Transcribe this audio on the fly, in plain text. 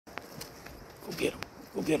Go get them.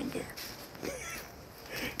 Go get them, Bear.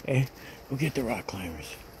 Hey, go get the rock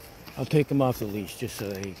climbers. I'll take them off the leash just so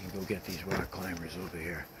that he can go get these rock climbers over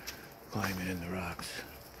here, climbing in the rocks.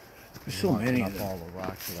 There's so many of them. All the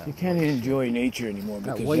rocks of that you can't even enjoy nature anymore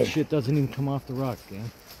that because white shit doesn't even come off the rocks, Dan.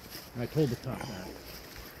 And I told the cop that.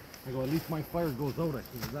 I go, at least my fire goes out. I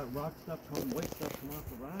said, does that rock stuff come, white stuff come off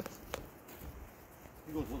the rocks?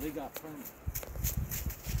 He goes, well, they got permits.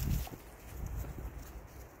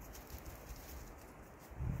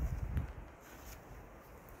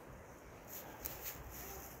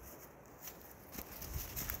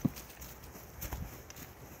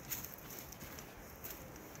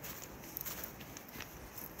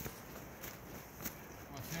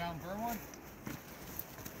 One?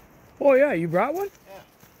 Oh yeah, you brought one? Yeah.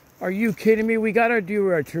 Are you kidding me? We gotta do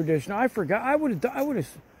our traditional. I forgot. I would have.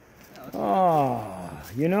 Oh,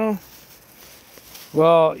 you know.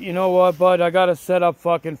 Well, you know what, bud? I gotta set up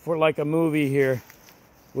fucking for like a movie here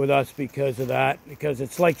with us because of that. Because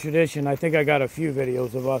it's like tradition. I think I got a few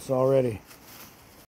videos of us already.